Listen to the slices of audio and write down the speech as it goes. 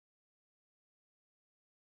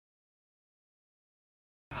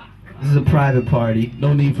This is a private party.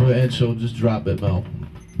 No need for an intro, just drop it, Mel.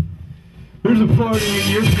 There's a party in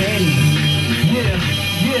your panties.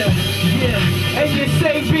 Yeah. And you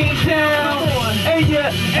say B-Town.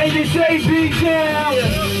 And you say B-Town.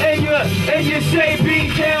 And you say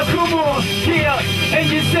B-Town. Come on. Yeah. And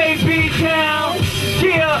you say B-Town.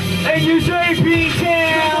 Yeah. And you say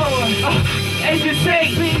B-Town. And you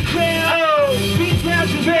say B-Town. Oh,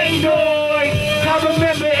 B-Town's a very noise. I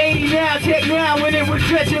remember 89, Tech 9 when it was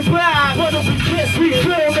stretching by. We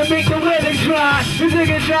film to make the weather dry. This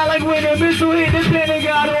nigga sound like when a missile hit the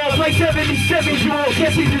Pentagon off like 77 jewels.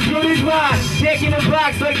 Guess he's as good as mine. Deck in the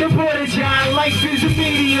box like the border John. Life is a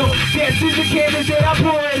medium. Guess is the canvas that I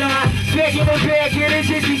pour it on. Back in the back of the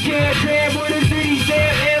gypsy can. Tram with a city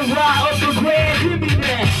stamp and rock up the grand. Give me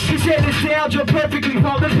that. You said the sound you're perfectly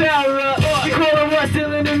pump the power up. You call it Russ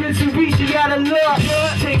still in the Mitsubishi, gotta look.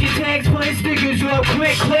 Take your tags, putting stickers up.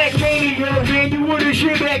 Click, clack, mania. Man, you would've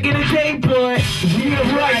shit back in the day, but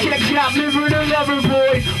yeah, right. Check out, liver the lover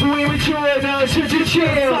boy. Who ain't mature now, shut your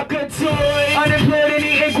chill. Fuck a toy. Unemployed in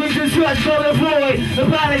the ink with the trust for the void.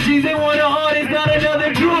 Apologies, they want a artist, not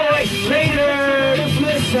another droid. Later, the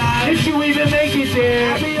flip side. If you even make it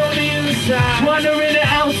there, I'll be on the inside. Wandering the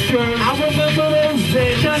outskirts. I remember those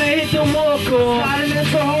days. Tryna hit the walk-off. Sliding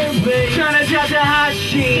into home base. Tryna drop the hot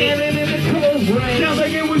shit. Standing in the cold rain. Sounds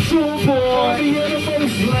like it was so bored.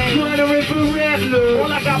 Trying to rip a rap loop.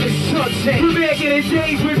 All I got was sunset. We're back in the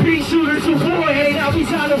days with beat shooters who warheads. Now we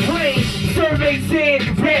out of range. Survey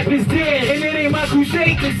said rap is dead. And it ain't my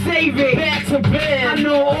crusade to save it. Back to bed. I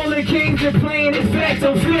know all the games they're playing is fact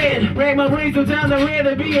I'm fed. Rag my brains sometimes I'd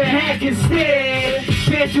rather be a hack instead.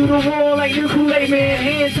 Pass through the wall like the Kool-Aid man.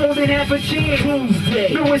 Hands holding half a chin.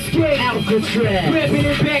 Tuesday. No escape. Alcatraz. Rapping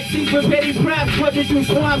in backseat with petty props. Sweating through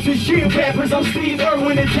swamps and shit rappers. I'm Steve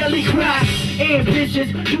Irwin and Telly Crops.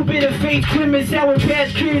 Ambitious, you better face Clemens, Sour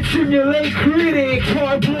Patch Kids, simulate critic,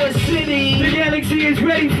 Cardboard City. The galaxy is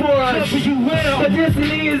ready for us. You will. But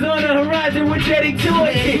destiny is on the horizon with Jetty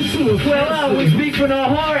toys. Well, I always speak from the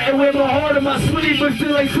heart and wear my heart on my sleeve, but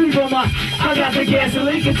still ain't sleep on my. I got the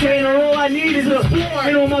gasoline container, all I need is a spark.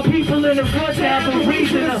 And all my people in the front have a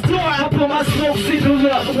reason to start. I put my smoke signals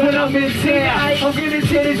up when I'm in town. I'm gonna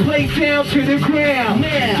tear this place down to the ground.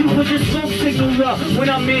 You put your smoke signals up when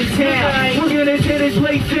I'm in town. We're gonna tear this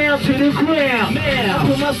place down to the ground. I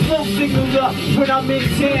put my smoke signals up when I'm in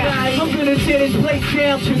town. I'm gonna tear this place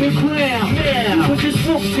down to the ground. You put your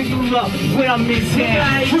smoke signals up when I'm in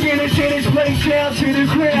town. We're gonna tear this place down to the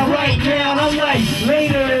ground right now. I'm like,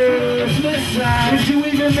 later, if you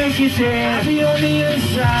even make it there, I'll be on the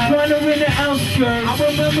inside, running in the outskirts. I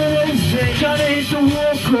remember those days, tryna hit the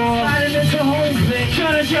walk-off, sliding into home base,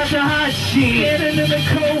 tryna drop the hot shit, standing in the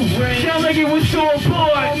cold rain. Sound like it was so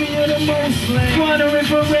bored. Me in the most lane, tryna rip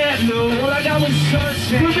a rap loop. All I got was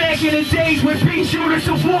sunshine. We're back in the days with beat shooters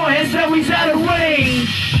to warheads that we out of range.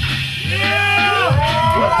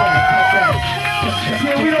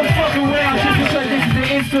 Yeah, we don't fuck around just because this is the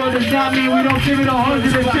install does not mean we don't give it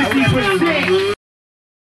 150%.